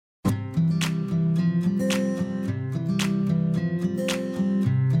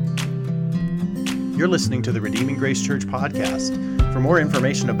You're listening to the Redeeming Grace Church podcast. For more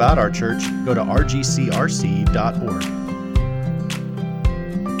information about our church, go to rgcrc.org.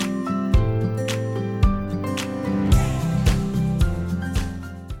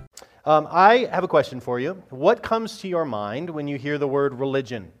 I have a question for you. What comes to your mind when you hear the word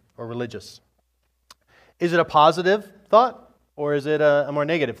religion or religious? Is it a positive thought or is it a more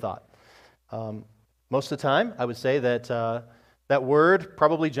negative thought? Most of the time, I would say that that word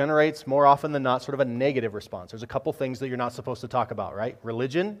probably generates more often than not sort of a negative response. There's a couple things that you're not supposed to talk about, right?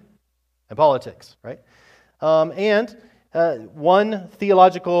 Religion and politics, right? One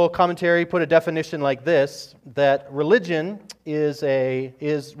theological commentary put a definition like this, that religion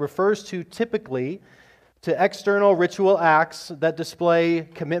refers to typically to external ritual acts that display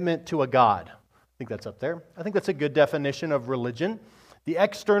commitment to a god. I think that's up there. I think that's a good definition of religion. The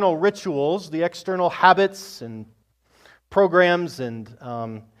external rituals, the external habits and programs and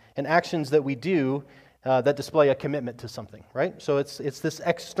actions that we do that display a commitment to something, right? So it's this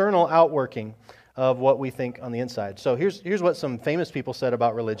external outworking of what we think on the inside. So here's what some famous people said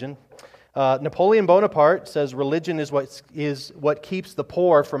about religion. Napoleon Bonaparte says religion is what keeps the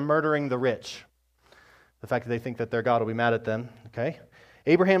poor from murdering the rich. The fact that they think that their God will be mad at them. Okay.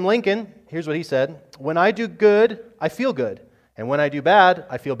 Abraham Lincoln, here's what he said: "When I do good, I feel good, and when I do bad,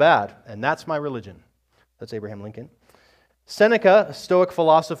 I feel bad, and that's my religion." That's Abraham Lincoln. Seneca, a Stoic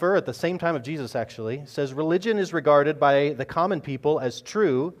philosopher at the same time of Jesus actually, says religion is regarded by the common people as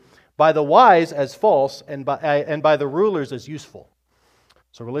true, by the wise as false, and by the rulers as useful.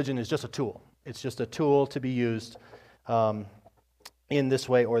 So religion is just a tool. It's just a tool to be used in this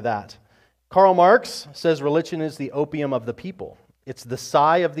way or that. Karl Marx says religion is the opium of the people. It's the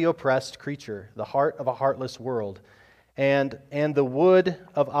sigh of the oppressed creature, the heart of a heartless world, and the wood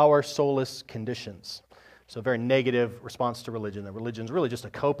of our soulless conditions. So a very negative response to religion, that religion's really just a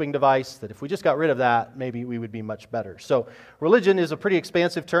coping device, that if we just got rid of that, maybe we would be much better. So religion is a pretty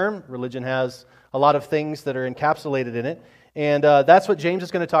expansive term. Religion has a lot of things that are encapsulated in it. And that's what James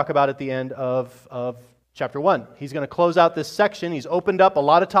is going to talk about at the end of chapter 1. He's going to close out this section. He's opened up a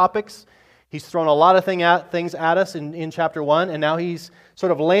lot of topics. He's thrown a lot of things at us in chapter 1, and now he's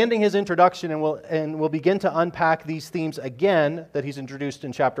sort of landing his introduction, and we'll begin to unpack these themes again that he's introduced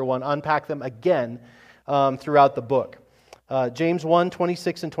in chapter 1, unpack them again throughout the book. James 1,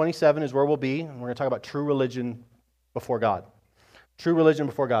 26 and 27 is where we'll be, and we're going to talk about true religion before God. True religion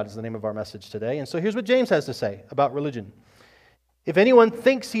before God is the name of our message today. And so here's what James has to say about religion. "If anyone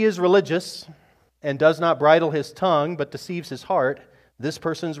thinks he is religious and does not bridle his tongue but deceives his heart, this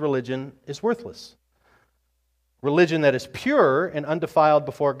person's religion is worthless. Religion that is pure and undefiled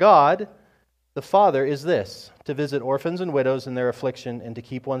before God, the Father, is this: to visit orphans and widows in their affliction and to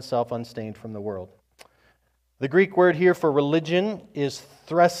keep oneself unstained from the world." The Greek word here for religion is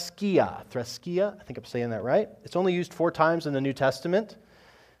threskia. Threskia, I think I'm saying that right. It's only used 4 times in the New Testament.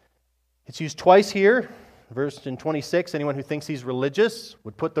 It's used twice here. Verse in 26, anyone who thinks he's religious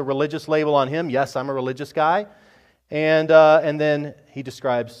would put the religious label on him. Yes, I'm a religious guy. And then he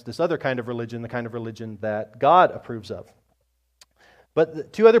describes this other kind of religion, the kind of religion that God approves of.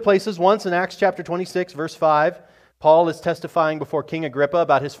 But 2 other places, once in Acts chapter 26, verse 5, Paul is testifying before King Agrippa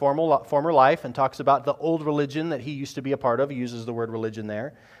about his former life and talks about the old religion that he used to be a part of. He uses the word religion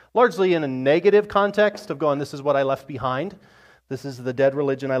there, largely in a negative context of going, this is what I left behind. This is the dead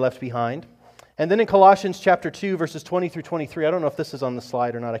religion I left behind. And then in Colossians chapter 2, verses 20 through 23, I don't know if this is on the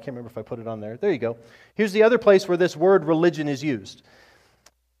slide or not. I can't remember if I put it on there. There you go. Here's the other place where this word religion is used.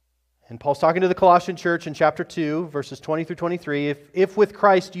 And Paul's talking to the Colossian church in chapter 2, verses 20 through 23. If with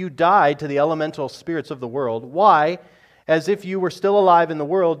Christ you died to the elemental spirits of the world, why, as if you were still alive in the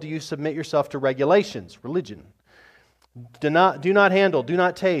world, do you submit yourself to regulations, religion? Do not handle, do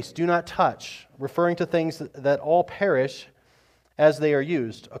not taste, do not touch, referring to things that all perish as they are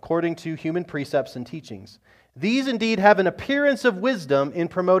used, according to human precepts and teachings. These indeed have an appearance of wisdom in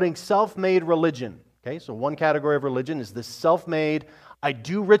promoting self-made religion. Okay, so one category of religion is this self-made, I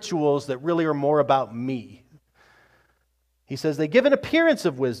do rituals that really are more about me. He says they give an appearance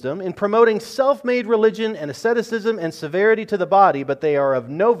of wisdom in promoting self-made religion and asceticism and severity to the body, but they are of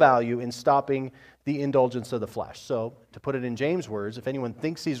no value in stopping the indulgence of the flesh. So, to put it in James' words, if anyone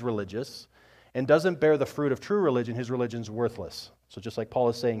thinks he's religious and doesn't bear the fruit of true religion, his religion's worthless. So just like Paul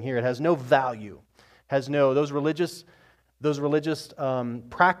is saying here, it has no value. Those religious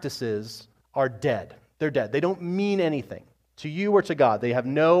practices are dead. They're dead. They don't mean anything to you or to God. They have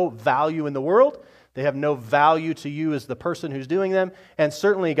no value in the world. They have no value to you as the person who's doing them. And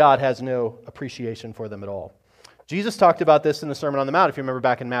certainly God has no appreciation for them at all. Jesus talked about this in the Sermon on the Mount, if you remember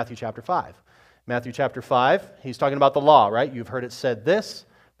back in Matthew chapter 5. Matthew chapter 5, he's talking about the law, right? You've heard it said this,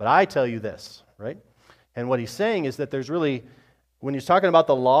 but I tell you this, right? And what he's saying is that there's really, when he's talking about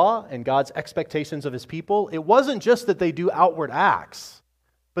the law and God's expectations of his people, it wasn't just that they do outward acts,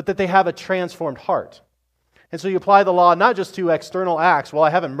 but that they have a transformed heart. And so you apply the law not just to external acts. Well, I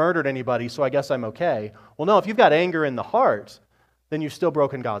haven't murdered anybody, so I guess I'm okay. Well, no, if you've got anger in the heart, then you've still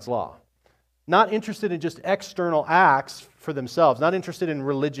broken God's law. Not interested in just external acts for themselves, not interested in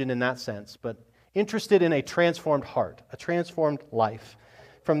religion in that sense, but interested in a transformed heart, a transformed life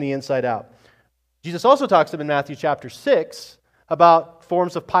from the inside out. Jesus also talks in Matthew chapter 6 about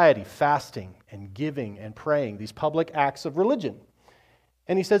forms of piety, fasting and giving and praying, these public acts of religion.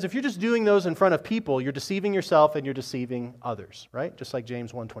 And he says if you're just doing those in front of people, you're deceiving yourself and you're deceiving others, right? Just like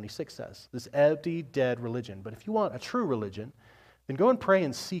James 1:26 says, this empty, dead religion. But if you want a true religion, then go and pray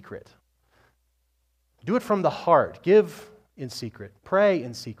in secret. Do it from the heart. Give in secret. Pray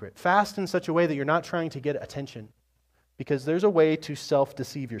in secret. Fast in such a way that you're not trying to get attention, because there's a way to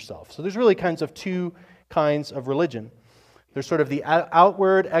self-deceive yourself. So there's really two kinds of religion. There's sort of the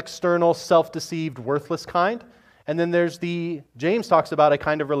outward, external, self-deceived, worthless kind. And then there's James talks about a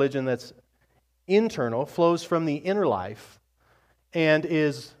kind of religion that's internal, flows from the inner life, and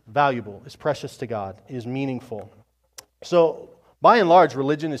is valuable, is precious to God, is meaningful. So by and large,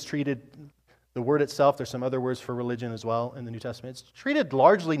 religion is treated, the word itself, there's some other words for religion as well in the New Testament, it's treated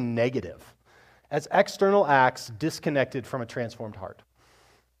largely negative, as external acts disconnected from a transformed heart.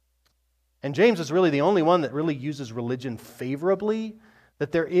 And James is really the only one that really uses religion favorably,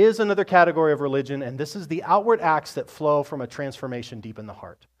 that there is another category of religion, and this is the outward acts that flow from a transformation deep in the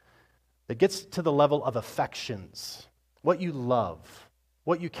heart, that gets to the level of affections, what you love,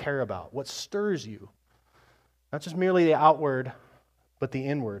 what you care about, what stirs you. Not just merely the outward, but the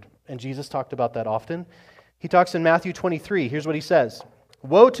inward. And Jesus talked about that often. He talks in Matthew 23. Here's what he says.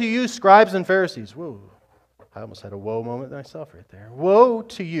 Woe to you, scribes and Pharisees. Whoa. I almost had a woe moment myself right there. Woe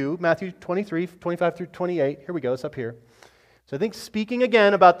to you, Matthew 23, 25 through 28. Here we go, it's up here. So I think speaking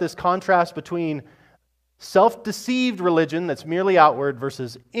again about this contrast between self-deceived religion that's merely outward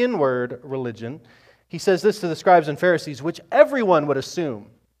versus inward religion, he says this to the scribes and Pharisees, which everyone would assume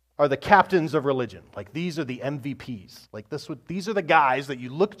are the captains of religion. Like these are the MVPs. Like these are the guys that you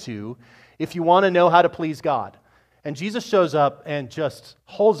look to if you want to know how to please God. And Jesus shows up and just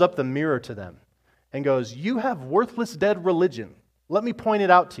holds up the mirror to them and goes, you have worthless dead religion. Let me point it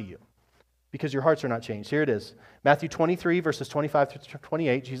out to you because your hearts are not changed. Here it is. Matthew 23, verses 25 through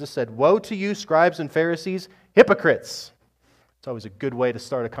 28, Jesus said, woe to you, scribes and Pharisees, hypocrites. It's always a good way to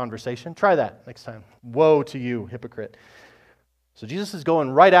start a conversation. Try that next time. Woe to you, hypocrite. So Jesus is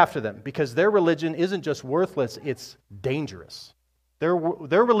going right after them because their religion isn't just worthless, it's dangerous. Their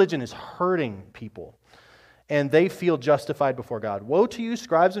religion is hurting people, and they feel justified before God. Woe to you,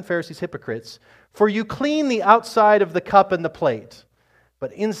 scribes and Pharisees, hypocrites, for you clean the outside of the cup and the plate,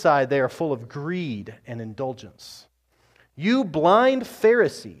 but inside they are full of greed and indulgence. You blind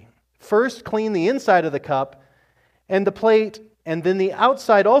Pharisee, first clean the inside of the cup and the plate, and then the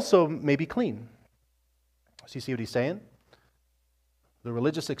outside also may be clean. So you see what he's saying? The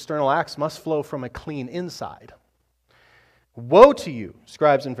religious external acts must flow from a clean inside. Woe to you,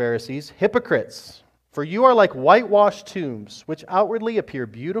 scribes and Pharisees, hypocrites, for you are like whitewashed tombs, which outwardly appear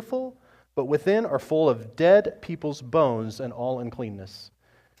beautiful, but within are full of dead people's bones and all uncleanness.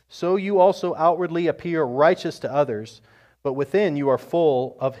 So you also outwardly appear righteous to others, but within you are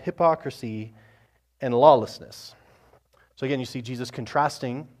full of hypocrisy and lawlessness. So again, you see Jesus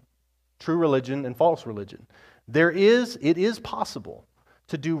contrasting true religion and false religion. It is possible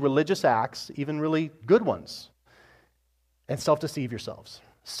to do religious acts, even really good ones, and self-deceive yourselves.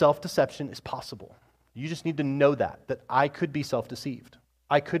 Self-deception is possible. You just need to know that I could be self-deceived.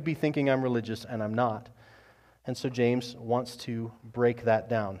 I could be thinking I'm religious and I'm not. And so James wants to break that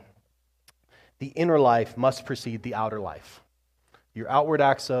down. The inner life must precede the outer life. Your outward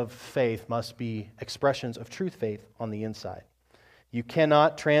acts of faith must be expressions of true faith on the inside. You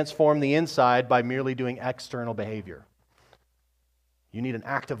cannot transform the inside by merely doing external behavior. You need an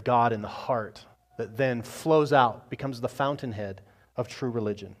act of God in the heart that then flows out, becomes the fountainhead of true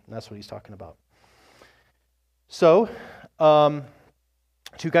religion. And that's what he's talking about. So,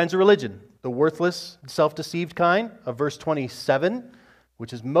 two kinds of religion. The worthless, self-deceived kind of verse 27,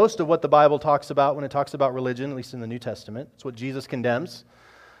 which is most of what the Bible talks about when it talks about religion, at least in the New Testament. It's what Jesus condemns,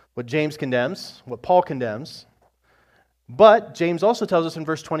 what James condemns, what Paul condemns. But James also tells us in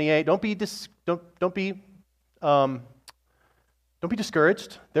verse 28, don't be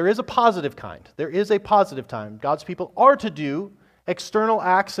discouraged. There is a positive kind. There is a positive time. God's people are to do external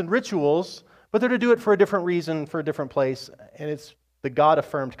acts and rituals, but they're to do it for a different reason, for a different place, and it's the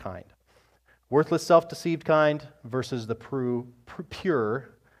God-affirmed kind. Worthless, self-deceived kind versus the pure,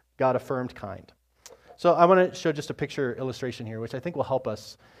 God-affirmed kind. So I want to show just a picture illustration here, which I think will help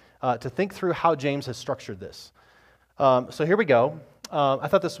us to think through how James has structured this. So here we go. I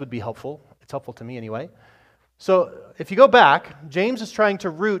thought this would be helpful. It's helpful to me anyway. So if you go back, James is trying to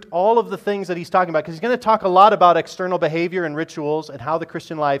root all of the things that he's talking about, because he's going to talk a lot about external behavior and rituals and how the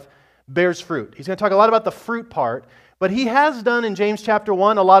Christian life bears fruit. He's going to talk a lot about the fruit part, but he has done in James chapter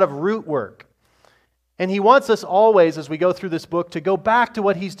 1 a lot of root work. And he wants us always, as we go through this book, to go back to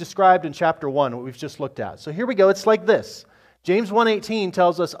what he's described in chapter 1, what we've just looked at. So here we go. It's like this. James 1:18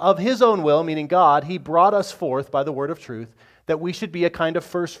 tells us, of his own will, meaning God, he brought us forth by the word of truth, that we should be a kind of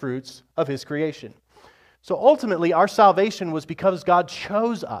first fruits of his creation. So ultimately, our salvation was because God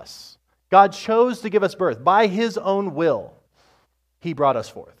chose us. God chose to give us birth. By his own will, he brought us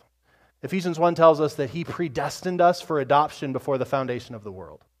forth. Ephesians 1 tells us that he predestined us for adoption before the foundation of the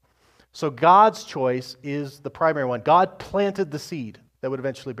world. So God's choice is the primary one. God planted the seed that would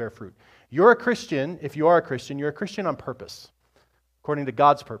eventually bear fruit. You're a Christian, if you are a Christian, you're a Christian on purpose, according to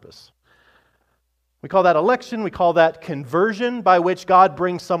God's purpose. We call that election, we call that conversion, by which God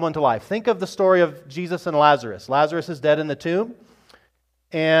brings someone to life. Think of the story of Jesus and Lazarus. Lazarus is dead in the tomb,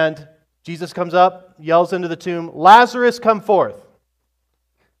 and Jesus comes up, yells into the tomb, "Lazarus, come forth."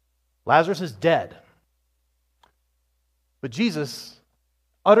 Lazarus is dead. But Jesus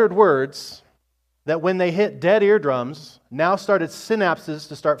uttered words that when they hit dead eardrums, now started synapses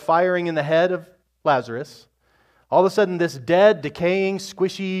to start firing in the head of Lazarus. All of a sudden, this dead, decaying,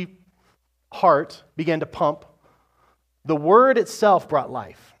 squishy heart began to pump. The Word itself brought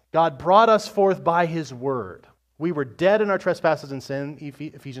life. God brought us forth by His Word. We were dead in our trespasses and sin,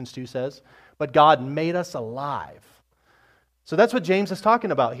 Ephesians 2 says, but God made us alive. So that's what James is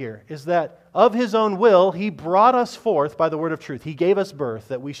talking about here, is that of His own will, He brought us forth by the word of truth. He gave us birth,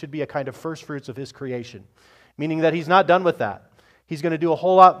 that we should be a kind of first fruits of His creation, meaning that He's not done with that. He's going to do a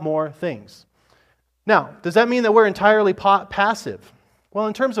whole lot more things. Now, does that mean that we're entirely passive? Well,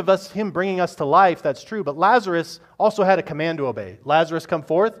 in terms of Him bringing us to life, that's true, but Lazarus also had a command to obey. Lazarus, come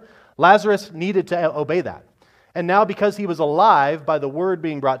forth. Lazarus needed to obey that. And now because he was alive by the word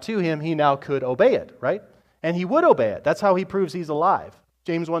being brought to him, he now could obey it, right? And he would obey it. That's how he proves he's alive.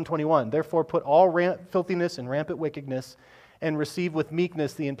 James 1:21, therefore put all filthiness and rampant wickedness and receive with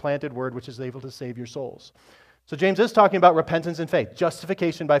meekness the implanted word which is able to save your souls. So James is talking about repentance and faith,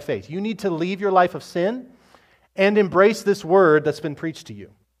 justification by faith. You need to leave your life of sin and embrace this word that's been preached to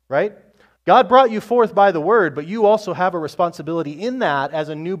you, right? God brought you forth by the word, but you also have a responsibility in that as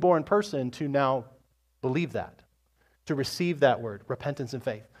a newborn person to now believe that, to receive that word, repentance and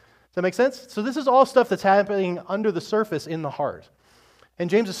faith. Does that make sense? So this is all stuff that's happening under the surface in the heart. And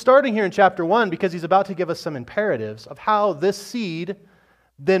James is starting here in chapter 1 because he's about to give us some imperatives of how this seed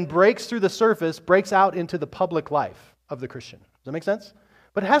then breaks through the surface, breaks out into the public life of the Christian. Does that make sense?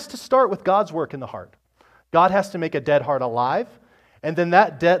 But it has to start with God's work in the heart. God has to make a dead heart alive, and then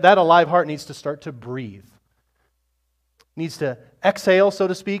that alive heart needs to start to breathe. Needs to exhale, so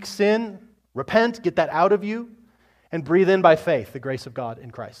to speak, sin, repent, get that out of you, and breathe in by faith the grace of God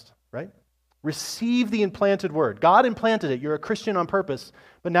in Christ. Right? Receive the implanted word. God implanted it. You're a Christian on purpose,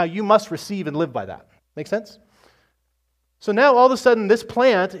 but now you must receive and live by that. Make sense? So now all of a sudden this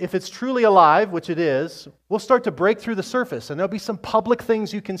plant, if it's truly alive, which it is, will start to break through the surface, and there'll be some public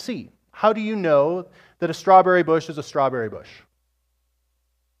things you can see. How do you know that a strawberry bush is a strawberry bush?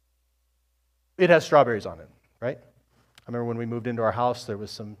 It has strawberries on it, right? I remember when we moved into our house, there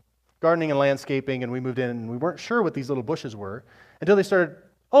was some gardening and landscaping, and we moved in, and we weren't sure what these little bushes were until they started,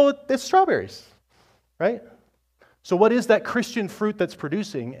 oh, it's strawberries, right? So what is that Christian fruit that's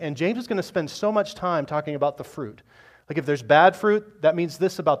producing? And James is going to spend so much time talking about the fruit. Like if there's bad fruit, that means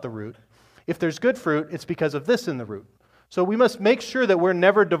this about the root. If there's good fruit, it's because of this in the root. So we must make sure that we're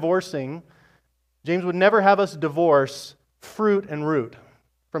never divorcing. James would never have us divorce fruit and root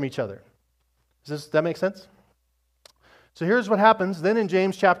from each other. Does that make sense? So here's what happens. Then in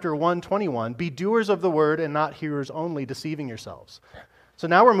James chapter 1:21, be doers of the word and not hearers only, deceiving yourselves. So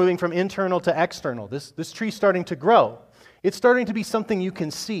now we're moving from internal to external. This tree's starting to grow. It's starting to be something you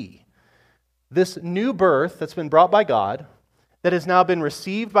can see. This new birth that's been brought by God, that has now been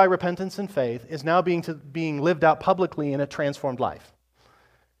received by repentance and faith, is now being lived out publicly in a transformed life.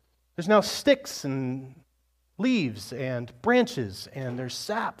 There's now sticks and leaves and branches, and there's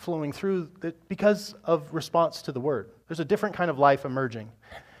sap flowing through because of response to the word. There's a different kind of life emerging.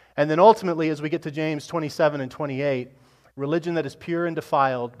 And then ultimately, as we get to James 27 and 28, religion that is pure and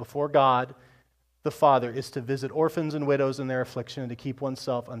defiled before God the Father is to visit orphans and widows in their affliction and to keep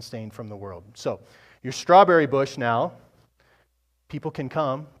oneself unstained from the world. So, your strawberry bush now, people can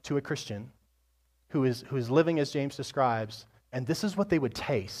come to a Christian who is living as James describes, and this is what they would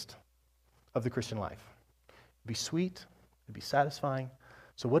taste of the Christian life. It'd be sweet. It'd be satisfying.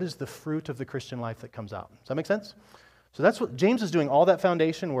 So what is the fruit of the Christian life that comes out? Does that make sense? So that's what James is doing, all that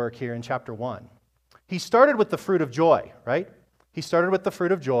foundation work here in chapter 1. He started with the fruit of joy, right? He started with the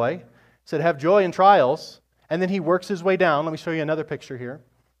fruit of joy, said have joy in trials, and then he works his way down. Let me show you another picture here.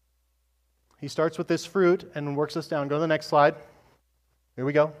 He starts with this fruit and works us down. Go to the next slide. Here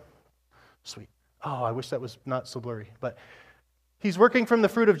we go. Sweet. Oh, I wish that was not so blurry. But he's working from the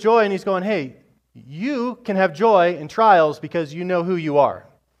fruit of joy, and he's going, hey, you can have joy in trials because you know who you are.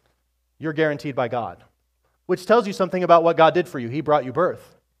 You're guaranteed by God, which tells you something about what God did for you. He brought you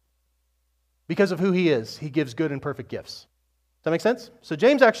birth. Because of who He is, He gives good and perfect gifts. Does that make sense? So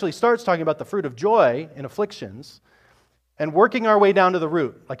James actually starts talking about the fruit of joy in afflictions and working our way down to the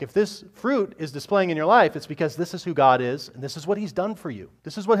root. Like if this fruit is displaying in your life, it's because this is who God is and this is what He's done for you.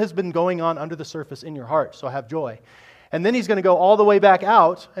 This is what has been going on under the surface in your heart, so have joy. And then he's going to go all the way back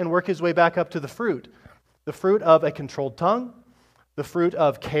out and work his way back up to the fruit of a controlled tongue, the fruit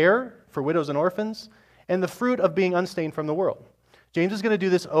of care for widows and orphans, and the fruit of being unstained from the world. James is going to do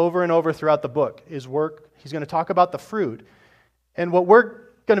this over and over throughout the book. He's going to talk about the fruit. And what we're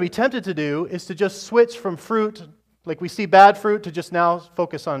going to be tempted to do is to just switch from fruit, like we see bad fruit, to just now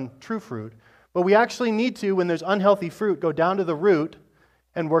focus on true fruit. But we actually need to, when there's unhealthy fruit, go down to the root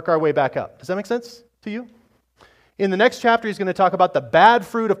and work our way back up. Does that make sense to you? In the next chapter, he's going to talk about the bad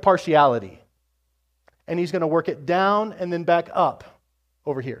fruit of partiality. And he's going to work it down and then back up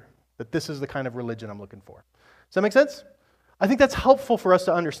over here. That this is the kind of religion I'm looking for. Does that make sense? I think that's helpful for us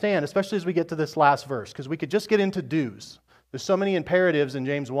to understand, especially as we get to this last verse, because we could just get into do's. There's so many imperatives in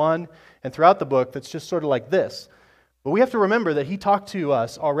James 1 and throughout the book that's just sort of like this. But we have to remember that he talked to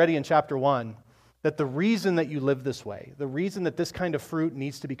us already in chapter 1 that the reason that you live this way, the reason that this kind of fruit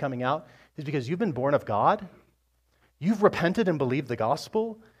needs to be coming out is because you've been born of God, you've repented and believed the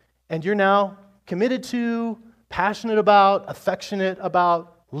gospel, and you're now committed to, passionate about, affectionate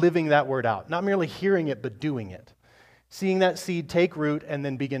about living that word out. Not merely hearing it, but doing it. Seeing that seed take root and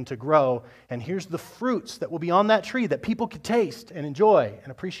then begin to grow. And here's the fruits that will be on that tree that people could taste and enjoy and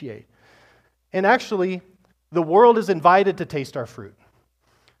appreciate. And actually, the world is invited to taste our fruit.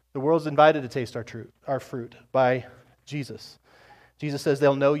 The world's invited to taste our fruit by Jesus. Jesus says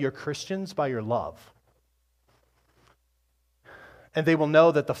they'll know you're Christians by your love. And they will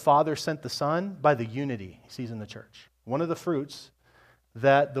know that the Father sent the Son by the unity he sees in the church. One of the fruits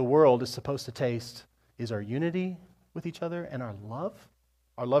that the world is supposed to taste is our unity with each other and our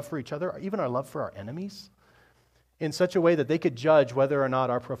love for each other, even our love for our enemies, in such a way that they could judge whether or not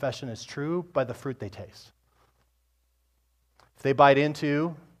our profession is true by the fruit they taste. If they bite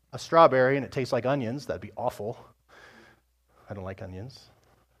into a strawberry and it tastes like onions, that'd be awful. I don't like onions.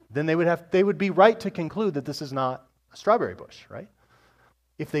 Then they would be right to conclude that this is not a strawberry bush, right?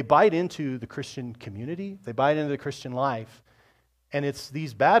 If they bite into the Christian community, they bite into the Christian life, and it's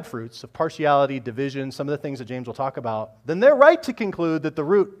these bad fruits of partiality, division, some of the things that James will talk about, then they're right to conclude that the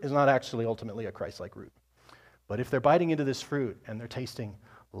root is not actually ultimately a Christ-like root. But if they're biting into this fruit and they're tasting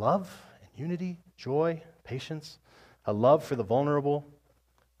love and unity, joy, patience, a love for the vulnerable,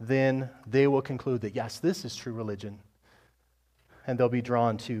 then they will conclude that, yes, this is true religion, and they'll be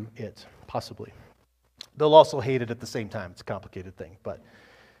drawn to it, possibly. They'll also hate it at the same time. It's a complicated thing, but...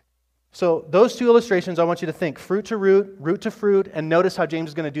 So those two illustrations, I want you to think fruit to root, root to fruit, and notice how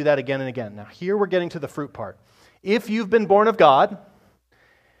James is going to do that again and again. Now here we're getting to the fruit part. If you've been born of God,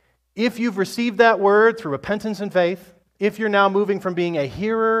 if you've received that word through repentance and faith, if you're now moving from being a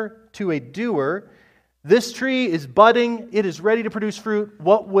hearer to a doer, this tree is budding, it is ready to produce fruit.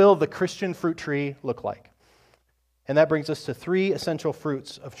 What will the Christian fruit tree look like? And that brings us to 3 essential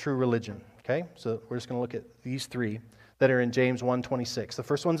fruits of true religion. Okay, so we're just going to look at these 3 that are in James 1:26. The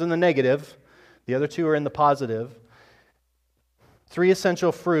first one's in the negative. The other 2 are in the positive. 3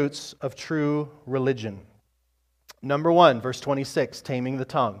 essential fruits of true religion. Number 1, verse 26, taming the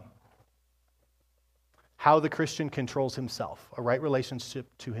tongue. How the Christian controls himself. A right relationship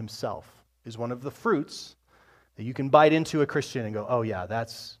to himself is one of the fruits that you can bite into a Christian and go, oh yeah,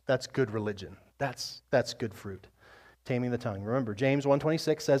 that's good religion. That's good fruit. Taming the tongue. Remember, James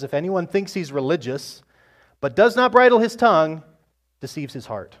 1:26 says, if anyone thinks he's religious, but does not bridle his tongue, deceives his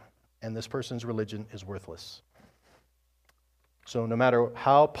heart, and this person's religion is worthless. So no matter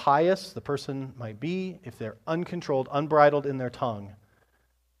how pious the person might be, if they're uncontrolled, unbridled in their tongue,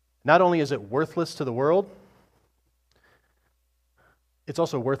 not only is it worthless to the world, it's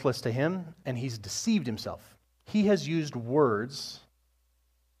also worthless to him, and he's deceived himself. He has used words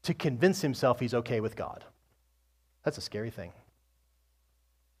to convince himself he's okay with God. That's a scary thing.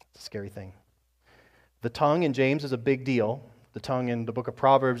 It's a scary thing. The tongue in James is a big deal. The tongue in the book of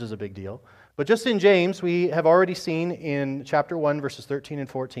Proverbs is a big deal. But just in James, we have already seen in chapter 1, verses 13 and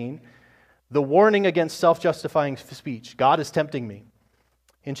 14, the warning against self-justifying speech. God is tempting me.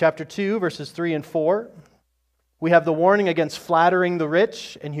 In chapter 2, verses 3 and 4, we have the warning against flattering the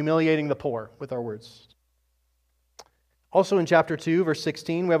rich and humiliating the poor with our words. Also in chapter 2, verse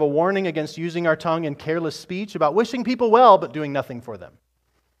 16, we have a warning against using our tongue in careless speech about wishing people well but doing nothing for them.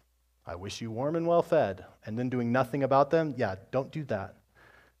 I wish you warm and well fed, and then doing nothing about them? Yeah, don't do that.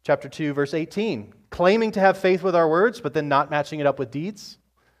 Chapter 2, verse 18, claiming to have faith with our words but then not matching it up with deeds.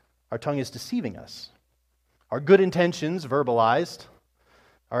 Our tongue is deceiving us. Our good intentions, verbalized,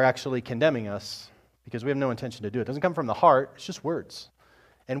 are actually condemning us because we have no intention to do it. It doesn't come from the heart, it's just words.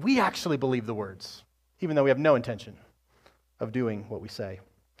 And we actually believe the words, even though we have no intention of doing what we say.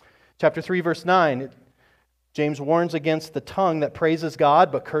 Chapter 3, verse 9, James warns against the tongue that praises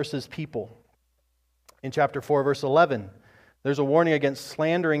God but curses people. In chapter 4, verse 11, there's a warning against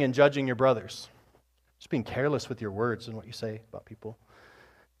slandering and judging your brothers. Just being careless with your words and what you say about people.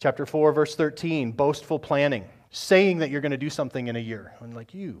 Chapter 4, verse 13, boastful planning, saying that you're going to do something in a year. And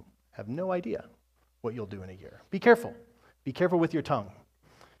like, you have no idea what you'll do in a year. Be careful. Be careful with your tongue.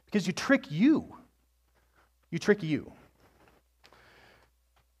 Because you trick you. You trick you.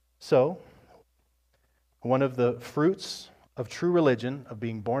 So, one of the fruits of true religion, of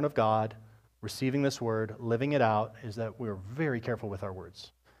being born of God, receiving this word, living it out, is that we're very careful with our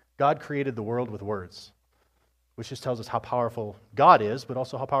words. God created the world with words, which just tells us how powerful God is, but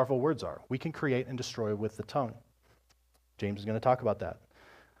also how powerful words are. We can create and destroy with the tongue. James is going to talk about that.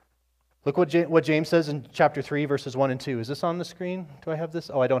 Look what James says in chapter 3, verses 1 and 2. Is this on the screen? Do I have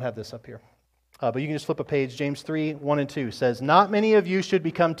this? Oh, I don't have this up here. But you can just flip a page. James 3, 1 and 2 says, "Not many of you should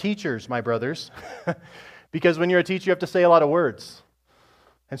become teachers, my brothers, because when you're a teacher, you have to say a lot of words.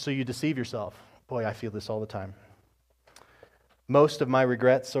 And so you deceive yourself." Boy, I feel this all the time. Most of my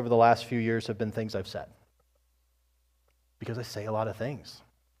regrets over the last few years have been things I've said. Because I say a lot of things.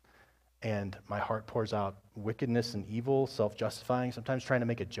 And my heart pours out wickedness and evil, self-justifying, sometimes trying to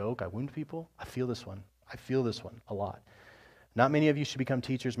make a joke. I wound people. I feel this one. I feel this one a lot. "Not many of you should become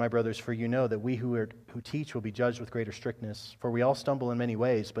teachers, my brothers, for you know that we who teach will be judged with greater strictness. For we all stumble in many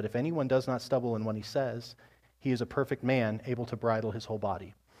ways, but if anyone does not stumble in what he says, he is a perfect man, able to bridle his whole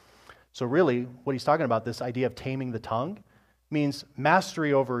body." So really, what he's talking about, this idea of taming the tongue, means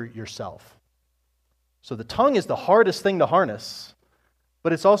mastery over yourself. So the tongue is the hardest thing to harness,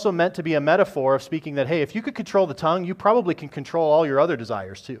 but it's also meant to be a metaphor of speaking that, hey, if you could control the tongue, you probably can control all your other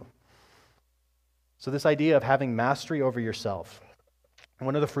desires too. So this idea of having mastery over yourself.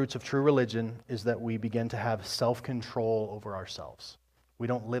 One of the fruits of true religion is that we begin to have self-control over ourselves. We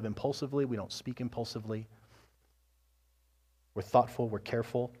don't live impulsively. We don't speak impulsively. We're thoughtful. We're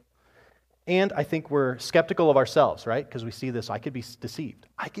careful. And I think we're skeptical of ourselves, right? Because we see this, I could be deceived.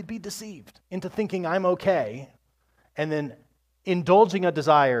 I could be deceived into thinking I'm okay and then indulging a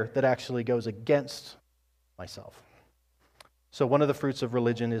desire that actually goes against myself. So one of the fruits of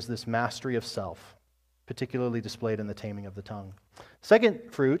religion is this mastery of self, particularly displayed in the taming of the tongue.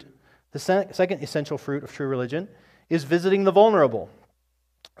 Second fruit, the second essential fruit of true religion, is visiting the vulnerable.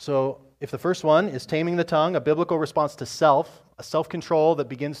 So if the first one is taming the tongue, a biblical response to self, a self-control that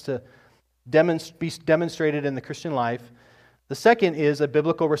begins to be demonstrated in the Christian life, the second is a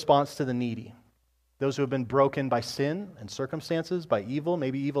biblical response to the needy. Those who have been broken by sin and circumstances, by evil,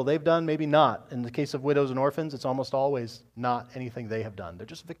 maybe evil they've done, maybe not. In the case of widows and orphans, it's almost always not anything they have done. They're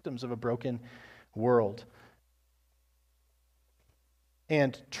just victims of a broken world.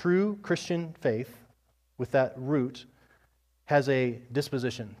 And true Christian faith, with that root, has a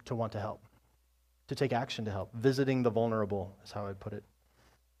disposition to want to help, to take action to help. Visiting the vulnerable is how I'd put it.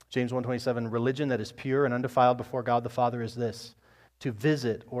 James 1:27, "Religion that is pure and undefiled before God the Father is this, to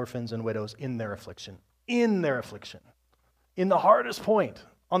visit orphans and widows in their affliction." In their affliction. In the hardest point,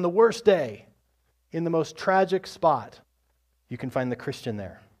 on the worst day, in the most tragic spot, you can find the Christian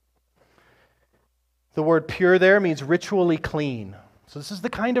there. The word pure there means ritually clean. So this is the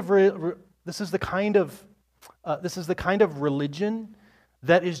kind of religion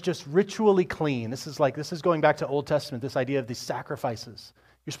that is just ritually clean. This is going back to Old Testament, this idea of these sacrifices.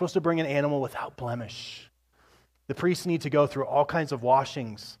 You're supposed to bring an animal without blemish. The priests need to go through all kinds of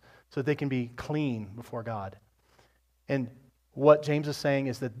washings so that they can be clean before God. And what James is saying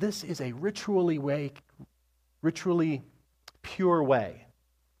is that this is a ritually pure way,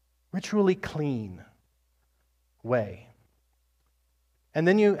 ritually clean way. And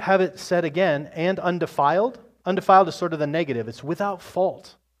then you have it said again, and undefiled. Undefiled is sort of the negative. It's without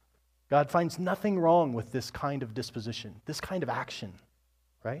fault. God finds nothing wrong with this kind of disposition, this kind of action,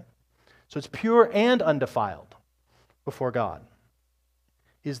 right? So it's pure and undefiled before God.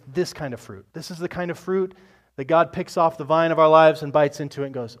 is this kind of fruit. This is the kind of fruit that God picks off the vine of our lives and bites into it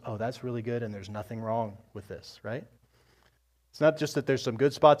and goes, oh, that's really good and there's nothing wrong with this, right? It's not just that there's some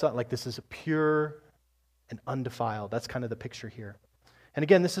good spots on, like this is pure and undefiled. That's kind of the picture here. And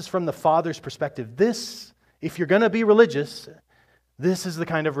again, this is from the Father's perspective. This, if you're going to be religious, this is the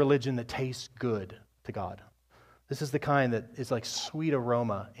kind of religion that tastes good to God. This is the kind that is like sweet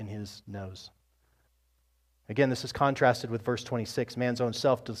aroma in His nose. Again, this is contrasted with verse 26, man's own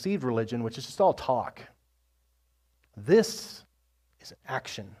self-deceived religion, which is just all talk. This is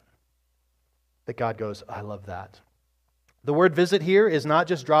action that God goes, I love that. The word visit here is not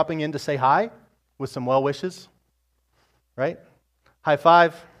just dropping in to say hi with some well wishes, right? High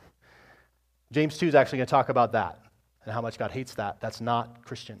five. James 2 is actually going to talk about that and how much God hates that. That's not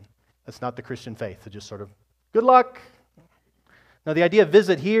Christian. That's not the Christian faith. To just sort of, good luck. Now, the idea of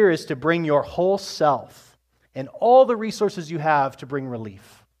visit here is to bring your whole self and all the resources you have to bring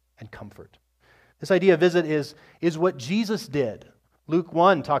relief and comfort. This idea of visit is what Jesus did. Luke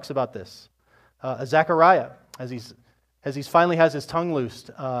 1 talks about this. Zechariah, as he's finally has his tongue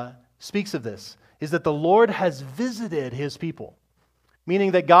loosed, speaks of this, is that the Lord has visited His people,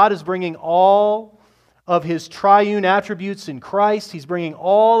 meaning that God is bringing all of His triune attributes in Christ. He's bringing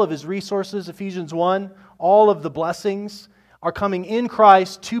all of His resources, Ephesians 1, all of the blessings are coming in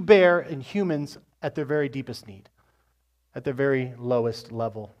Christ to bear in humans at their very deepest need, at their very lowest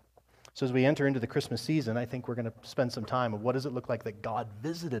level. So as we enter into the Christmas season, I think we're going to spend some time of what does it look like that God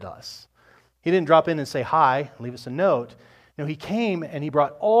visited us. He didn't drop in and say hi, leave us a note. No, He came and He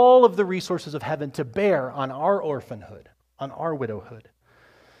brought all of the resources of heaven to bear on our orphanhood, on our widowhood.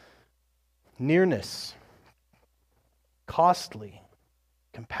 Nearness, costly,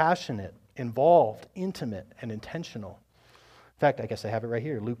 compassionate, involved, intimate, and intentional. In fact, I guess I have it right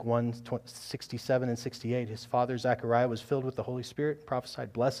here. Luke 1, 67 and 68. His father Zechariah was filled with the Holy Spirit and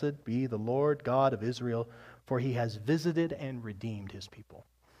prophesied, Blessed be the Lord God of Israel, for He has visited and redeemed His people.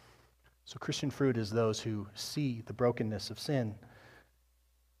 So Christian fruit is those who see the brokenness of sin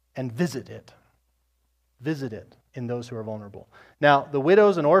and visit it in those who are vulnerable. Now, the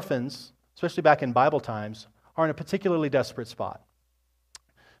widows and orphans, especially back in Bible times, are in a particularly desperate spot.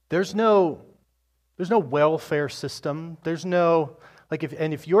 There's no welfare system. There's no,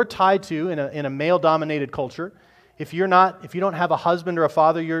 if you're tied to, in a male-dominated culture, if you don't have a husband or a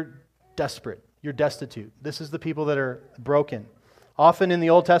father, you're desperate. You're destitute. This is the people that are broken. Often in the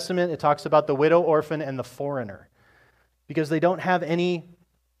Old Testament, it talks about the widow, orphan, and the foreigner, because they don't have any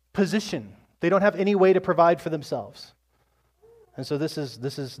position. They don't have any way to provide for themselves. And so this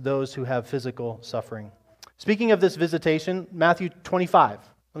is those who have physical suffering. Speaking of this visitation, Matthew 25.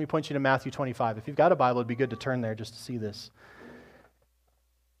 Let me point you to Matthew 25. If you've got a Bible, it'd be good to turn there just to see this.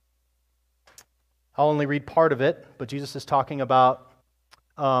 I'll only read part of it, but Jesus is talking about,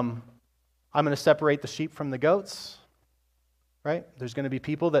 I'm going to separate the sheep from the goats, right? There's going to be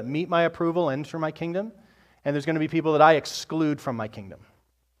people that meet my approval, enter my kingdom, and there's going to be people that I exclude from my kingdom.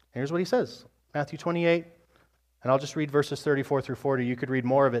 Here's what He says, Matthew 28, and I'll just read verses 34 through 40. You could read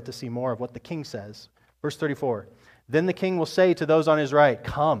more of it to see more of what the King says. Verse 34, Then the King will say to those on His right,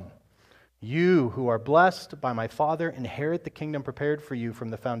 Come, you who are blessed by my Father, inherit the kingdom prepared for you from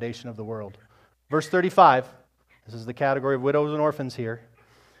the foundation of the world. Verse 35, this is the category of widows and orphans here.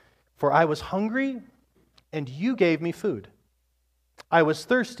 For I was hungry, and you gave me food. I was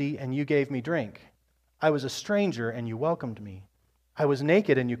thirsty, and you gave me drink. I was a stranger, and you welcomed me. I was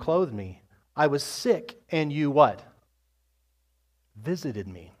naked, and you clothed me. I was sick, and you what? Visited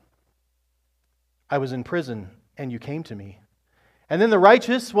me. I was in prison, and you came to me. And then the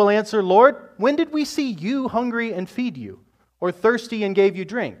righteous will answer, Lord, when did we see you hungry and feed you, or thirsty and gave you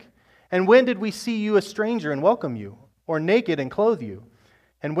drink? And when did we see you a stranger and welcome you, or naked and clothe you?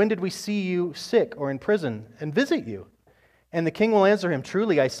 And when did we see you sick or in prison and visit you? And the King will answer him,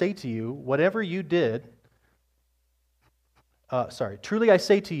 Truly I say to you, truly I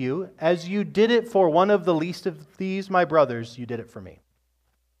say to you, as you did it for one of the least of these my brothers, you did it for me.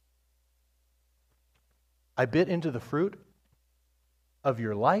 I bit into the fruit of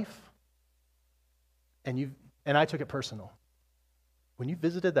your life, and I took it personal. When you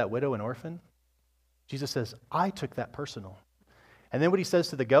visited that widow and orphan, Jesus says, I took that personal. And then what He says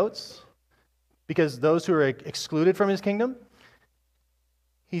to the goats, because those who are excluded from His kingdom,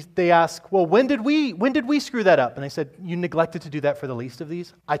 they ask, well, when did we screw that up? And they said, you neglected to do that for the least of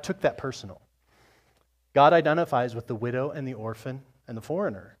these. I took that personal. God identifies with the widow and the orphan and the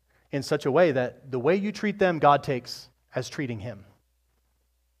foreigner in such a way that the way you treat them, God takes as treating Him.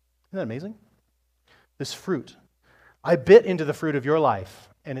 Isn't that amazing? This fruit. I bit into the fruit of your life,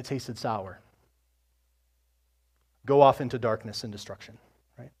 and it tasted sour. Go off into darkness and destruction.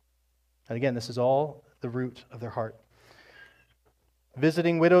 And again, this is all the root of their heart.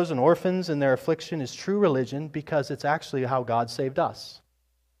 Visiting widows and orphans in their affliction is true religion because it's actually how God saved us.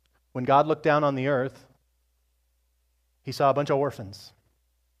 When God looked down on the earth, He saw a bunch of orphans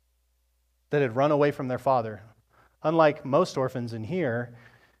that had run away from their father. Unlike most orphans in here,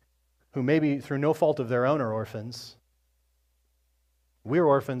 who maybe through no fault of their own are orphans, we're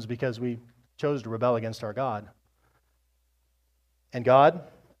orphans because we chose to rebel against our God. And God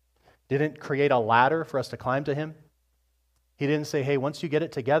didn't create a ladder for us to climb to Him. He didn't say, hey, once you get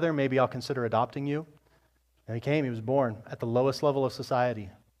it together, maybe I'll consider adopting you. And He came, He was born at the lowest level of society.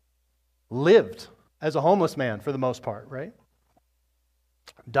 Lived as a homeless man for the most part, right?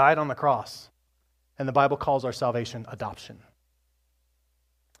 Died on the cross. And the Bible calls our salvation adoption.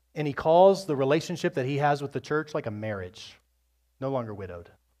 And He calls the relationship that He has with the church like a marriage. No longer widowed.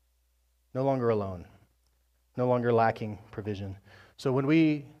 No longer alone. No longer lacking provision. So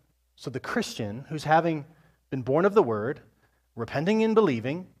the Christian who's having been born of the Word, repenting and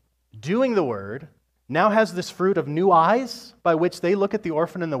believing, doing the Word, now has this fruit of new eyes by which they look at the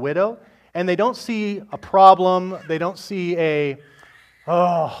orphan and the widow, and they don't see a problem, they don't see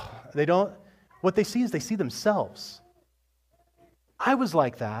what they see is they see themselves. I was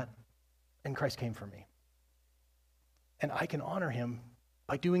like that, and Christ came for me. And I can honor Him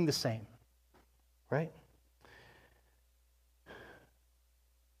by doing the same, right?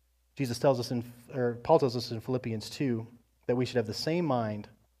 Paul tells us in Philippians 2 that we should have the same mind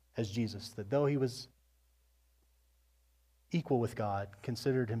as Jesus, that though He was equal with God,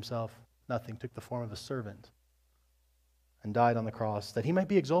 considered Himself nothing, took the form of a servant, and died on the cross, that He might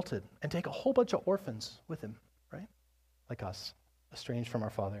be exalted and take a whole bunch of orphans with Him, right? Like us, estranged from our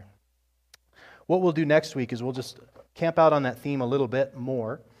Father. What we'll do next week is we'll just camp out on that theme a little bit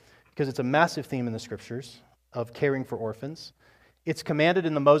more, because it's a massive theme in the Scriptures of caring for orphans. It's commanded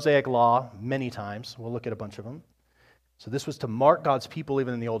in the Mosaic Law many times. We'll look at a bunch of them. So this was to mark God's people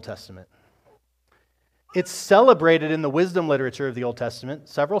even in the Old Testament. It's celebrated in the wisdom literature of the Old Testament.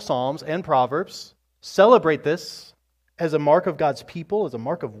 Several Psalms and Proverbs celebrate this as a mark of God's people, as a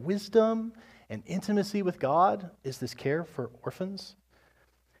mark of wisdom and intimacy with God, is this care for orphans.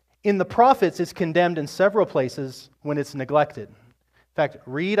 In the prophets, it's condemned in several places when it's neglected. In fact,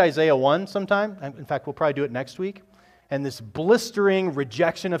 read Isaiah 1 sometime. In fact, we'll probably do it next week. And this blistering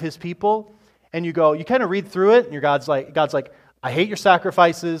rejection of His people, and you kind of read through it, and God's like, I hate your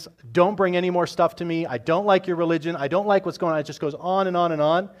sacrifices, don't bring any more stuff to me, I don't like your religion, I don't like what's going on. It just goes on and on and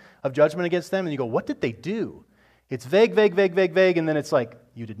on of judgment against them, and you go, what did they do? It's vague, and then it's like,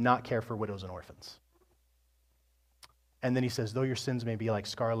 you did not care for widows and orphans. And then He says, though your sins may be like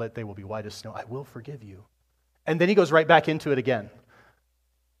scarlet, they will be white as snow, I will forgive you. And then He goes right back into it again.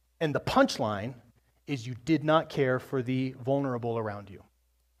 And the punchline is you did not care for the vulnerable around you.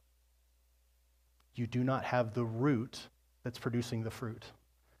 You do not have the root that's producing the fruit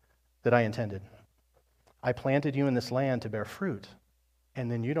that I intended. I planted you in this land to bear fruit, and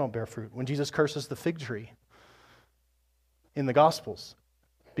then you don't bear fruit. When Jesus curses the fig tree in the Gospels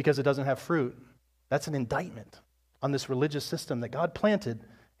because it doesn't have fruit, that's an indictment on this religious system that God planted,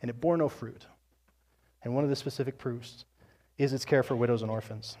 and it bore no fruit. And one of the specific proofs is its care for widows and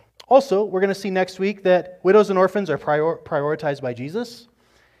orphans. Also, we're going to see next week that widows and orphans are prioritized by Jesus.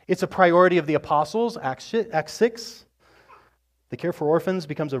 It's a priority of the apostles, Acts 6. The care for orphans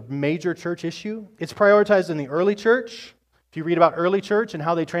becomes a major church issue. It's prioritized in the early church. If you read about early church and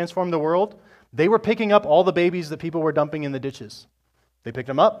how they transformed the world, they were picking up all the babies that people were dumping in the ditches. They picked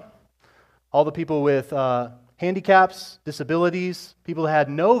them up. All the people with handicaps, disabilities, people that had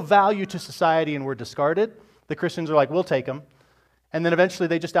no value to society and were discarded, the Christians are like, we'll take them. And then eventually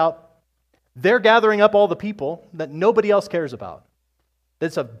they're gathering up all the people that nobody else cares about.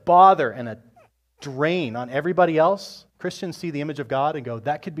 That's a bother and a drain on everybody else. Christians see the image of God and go,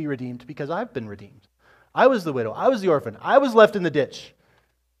 that could be redeemed because I've been redeemed. I was the widow. I was the orphan. I was left in the ditch.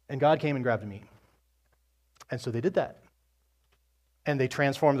 And God came and grabbed me. And so they did that. And they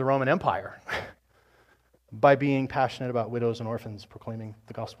transformed the Roman Empire by being passionate about widows and orphans, proclaiming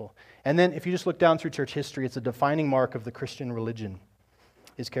the gospel. And then if you just look down through church history, it's a defining mark of the Christian religion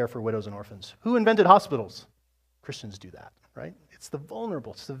is care for widows and orphans. Who invented hospitals? Christians do that, right? It's the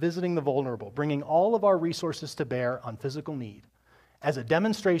vulnerable. It's the visiting the vulnerable, bringing all of our resources to bear on physical need as a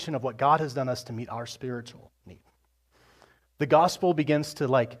demonstration of what God has done us to meet our spiritual need. The gospel begins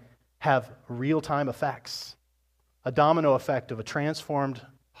to have real-time effects. A domino effect of a transformed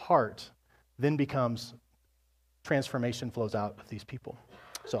heart then becomes transformation flows out of these people.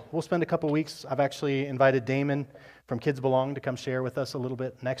 So we'll spend a couple weeks. I've actually invited Damon from Kids Belong to come share with us a little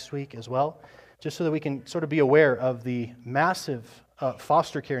bit next week as well, just so that we can sort of be aware of the massive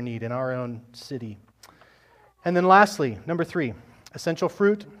foster care need in our own city. And then lastly, number 3, essential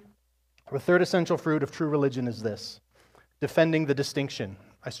fruit. The third essential fruit of true religion is this: defending the distinction.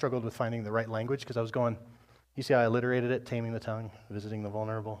 I struggled with finding the right language because I was going, you see how I alliterated it? Taming the tongue, visiting the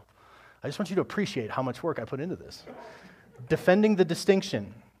vulnerable. I just want you to appreciate how much work I put into this. Defending the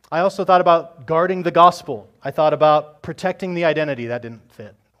distinction. I also thought about guarding the gospel. I thought about protecting the identity. That didn't fit.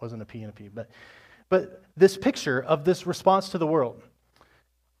 It wasn't a P and a P. But this picture of this response to the world.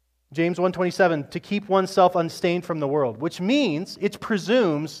 James 1:27, to keep oneself unstained from the world, which means it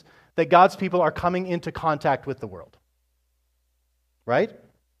presumes that God's people are coming into contact with the world. Right?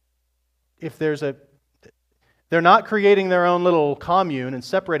 If they're not creating their own little commune and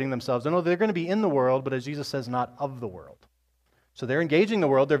separating themselves. No, they're going to be in the world, but as Jesus says, not of the world. So they're engaging the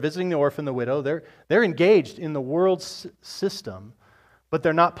world, they're visiting the orphan, the widow, they're engaged in the world's system, but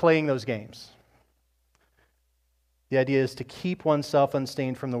they're not playing those games. The idea is to keep oneself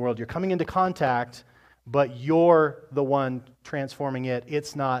unstained from the world. You're coming into contact, but you're the one transforming it.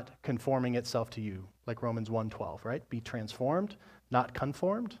 It's not conforming itself to you, like Romans 1:12, right? Be transformed, not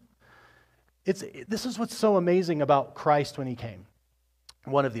conformed. This is what's so amazing about Christ when he came.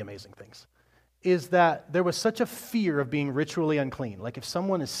 One of the amazing things is that there was such a fear of being ritually unclean. Like if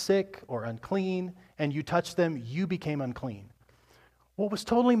someone is sick or unclean and you touch them, you became unclean. What was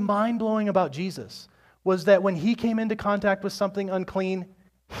totally mind-blowing about Jesus was that when he came into contact with something unclean,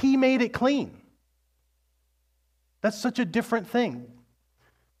 he made it clean. That's such a different thing,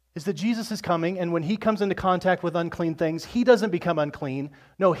 is that Jesus is coming, and when he comes into contact with unclean things, he doesn't become unclean.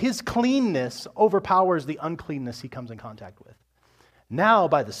 No, his cleanness overpowers the uncleanness he comes in contact with. Now,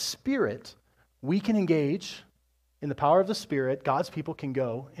 by the Spirit, we can engage in the power of the Spirit. God's people can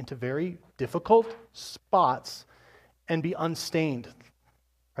go into very difficult spots and be unstained,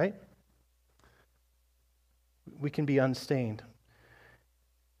 right? We can be unstained.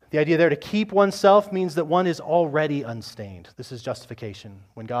 The idea there to keep oneself means that one is already unstained. This is justification,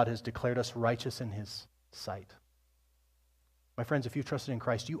 when God has declared us righteous in his sight. My friends, if you've trusted in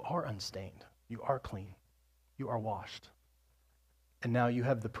Christ, you are unstained. You are clean. You are washed. And now you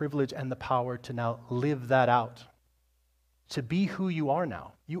have the privilege and the power to now live that out, to be who you are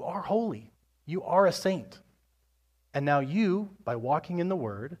now. You are holy. You are a saint. And now you, by walking in the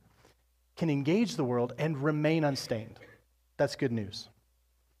Word, can engage the world and remain unstained. That's good news.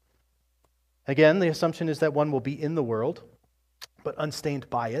 Again, the assumption is that one will be in the world, but unstained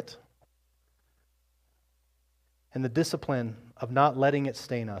by it. And the discipline of not letting it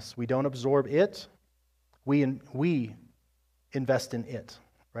stain us. We don't absorb it. We invest in it,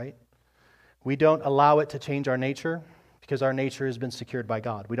 right? We don't allow it to change our nature because our nature has been secured by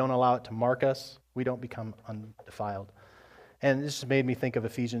God. We don't allow it to mark us. We don't become undefiled. And this just made me think of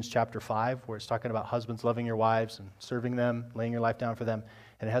Ephesians chapter 5, where it's talking about husbands loving your wives and serving them, laying your life down for them.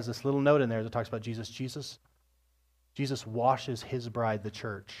 And it has this little note in there that talks about Jesus. Jesus washes his bride, the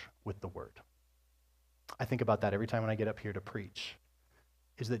church, with the word. I think about that every time when I get up here to preach,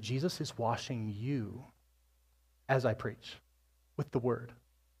 is that Jesus is washing you as I preach with the word.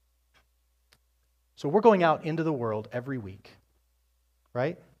 So we're going out into the world every week,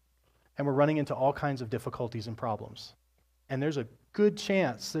 right? And we're running into all kinds of difficulties and problems. And there's a good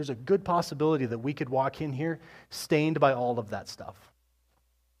chance, there's a good possibility that we could walk in here stained by all of that stuff,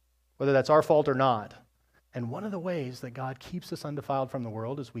 whether that's our fault or not. And one of the ways that God keeps us undefiled from the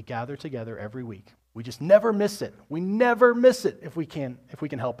world is we gather together every week. We just never miss it. We never miss it if we can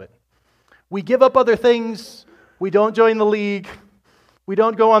help it. We give up other things. We don't join the league. We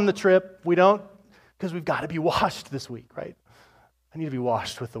don't go on the trip. We don't, because we've got to be washed this week, right? I need to be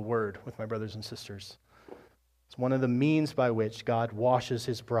washed with the word with my brothers and sisters. It's one of the means by which God washes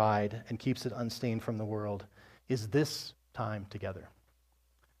his bride and keeps it unstained from the world is this time together.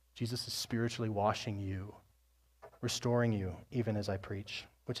 Jesus is spiritually washing you, restoring you, even as I preach,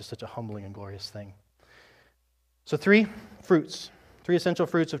 which is such a humbling and glorious thing. So 3 essential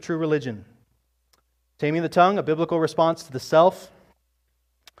fruits of true religion. Taming the tongue, a biblical response to the self.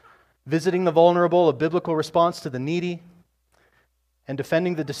 Visiting the vulnerable, a biblical response to the needy. And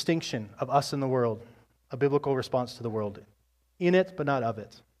defending the distinction of us and the world, a biblical response to the world. In it, but not of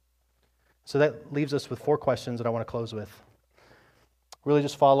it. So that leaves us with 4 questions that I want to close with. Really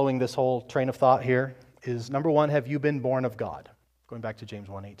just following this whole train of thought here is, number 1, have you been born of God? Going back to James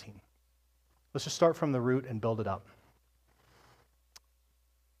 1:18. Let's just start from the root and build it up.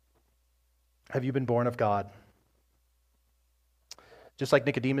 Have you been born of God? Just like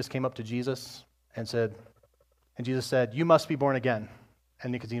Nicodemus came up to Jesus and Jesus said, you must be born again.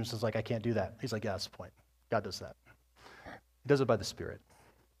 And Nicodemus is like, I can't do that. He's like, yeah, that's the point. God does that. He does it by the Spirit.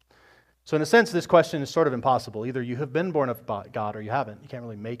 So in a sense, this question is sort of impossible. Either you have been born of God or you haven't. You can't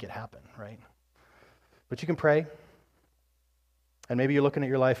really make it happen, right? But you can pray. And maybe you're looking at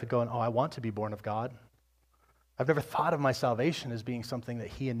your life and going, oh, I want to be born of God. I've never thought of my salvation as being something that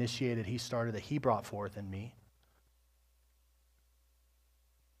He initiated, He started, that He brought forth in me.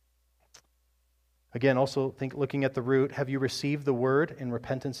 Again, also looking at the root, have you received the word in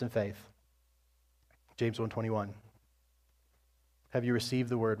repentance and faith? James 1:21. Have you received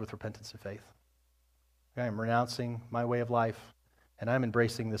the word with repentance and faith? I am renouncing my way of life, and I'm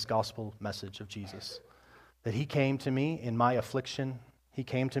embracing this gospel message of Jesus. That He came to me in my affliction, He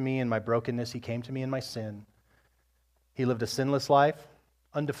came to me in my brokenness, He came to me in my sin. He lived a sinless life,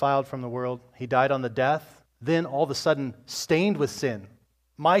 undefiled from the world. He died on the death, then all of a sudden stained with sin.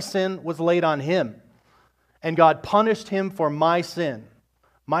 My sin was laid on Him, and God punished Him for my sin.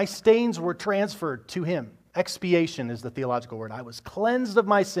 My stains were transferred to Him. Expiation is the theological word. I was cleansed of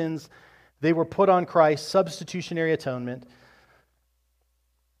my sins. They were put on Christ, substitutionary atonement.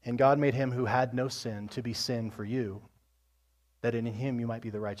 And God made Him who had no sin to be sin for you, that in Him you might be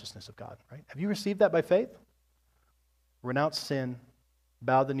the righteousness of God. Right? Have you received that by faith? Renounced sin,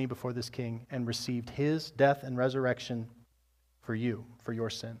 bowed the knee before this King, and received His death and resurrection for you, for your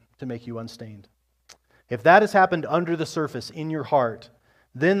sin, to make you unstained. If that has happened under the surface in your heart,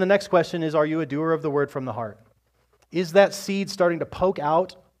 then the next question is, are you a doer of the word from the heart? Is that seed starting to poke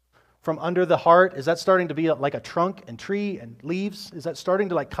out from under the heart? Is that starting to be like a trunk and tree and leaves? Is that starting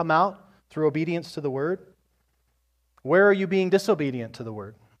to come out through obedience to the word? Where are you being disobedient to the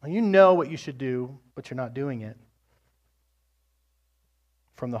word? Well, you know what you should do, but you're not doing it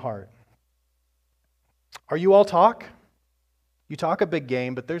from the heart. Are you all talk? You talk a big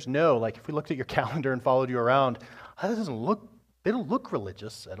game, but there's no, if we looked at your calendar and followed you around, they don't look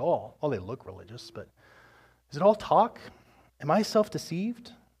religious at all. Well, they look religious, but is it all talk? Am I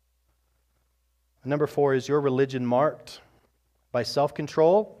self-deceived? Number 4, is your religion marked by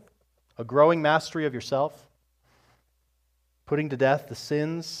self-control, a growing mastery of yourself, putting to death the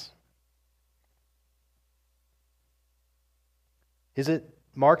sins? Is it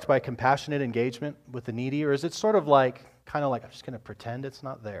marked by compassionate engagement with the needy, or is it sort of I'm just going to pretend it's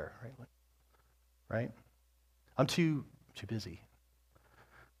not there, right? I'm too busy.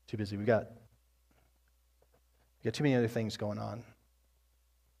 Too busy. We got too many other things going on.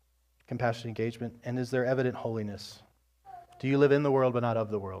 Compassionate engagement. And is there evident holiness? Do you live in the world but not of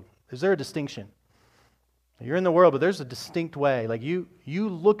the world? Is there a distinction? You're in the world, but there's a distinct way. You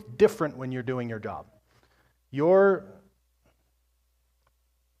look different when you're doing your job. There's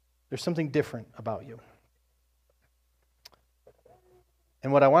something different about you.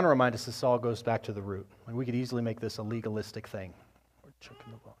 And what I want to remind us, this all goes back to the root. We could easily make this a legalistic thing. We're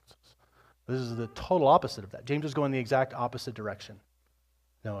checking the boxes. This is the total opposite of that. James is going the exact opposite direction.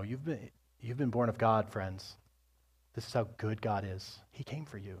 No, you've been born of God, friends. This is how good God is. He came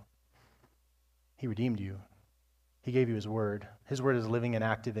for you. He redeemed you. He gave you His word. His word is living and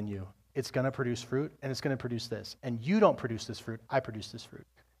active in you. It's going to produce fruit, and it's going to produce this. And you don't produce this fruit. I produce this fruit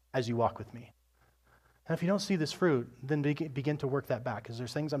as you walk with me. And if you don't see this fruit, then begin to work that back. Is there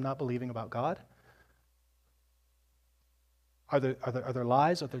things I'm not believing about God? Are there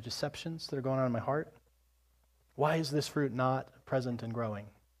lies? Are there deceptions that are going on in my heart? Why is this fruit not present and growing?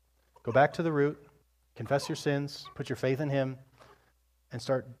 Go back to the root, confess your sins, put your faith in Him, and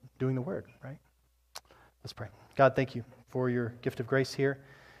start doing the word, right? Let's pray. God, thank you for your gift of grace here.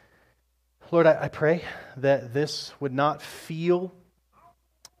 Lord, I pray that this would not feel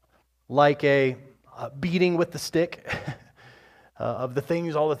like a beating with the stick of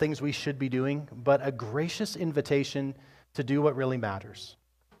all the things we should be doing, but a gracious invitation to do what really matters.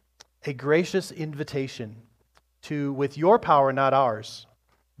 A gracious invitation to, with your power, not ours,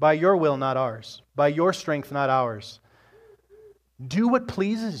 by your will, not ours, by your strength, not ours, do what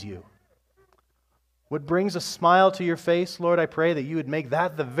pleases you. What brings a smile to your face, Lord, I pray that you would make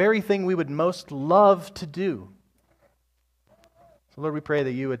that the very thing we would most love to do. So, Lord, we pray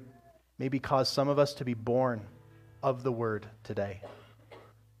that you would maybe cause some of us to be born of the word today.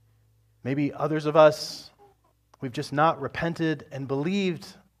 Maybe others of us, we've just not repented and believed.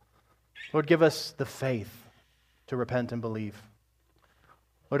 Lord, give us the faith to repent and believe.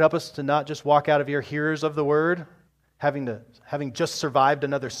 Lord, help us to not just walk out of here hearers of the word, having just survived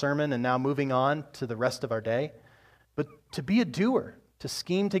another sermon and now moving on to the rest of our day, but to be a doer, to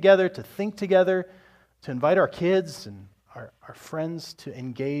scheme together, to think together, to invite our kids and our friends to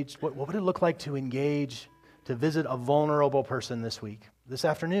engage. What would it look like to engage, to visit a vulnerable person this week, this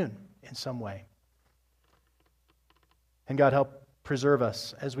afternoon, in some way? And God, help Preserve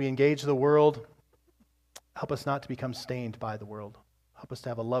us as we engage the world. Help us not to become stained by the world. Help us to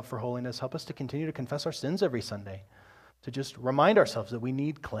have a love for holiness. Help us to continue to confess our sins every Sunday, to just remind ourselves that we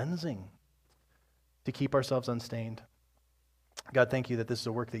need cleansing to keep ourselves unstained. God, thank you that this is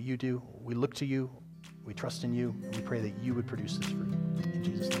a work that you do. We look to you, we trust in you, and we pray that you would produce this fruit. In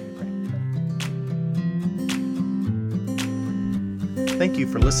Jesus' name we pray. Amen. Thank you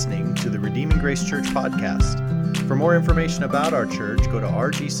for listening to the Redeeming Grace Church podcast. For more information about our church, go to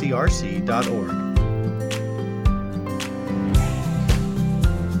rgcrc.org.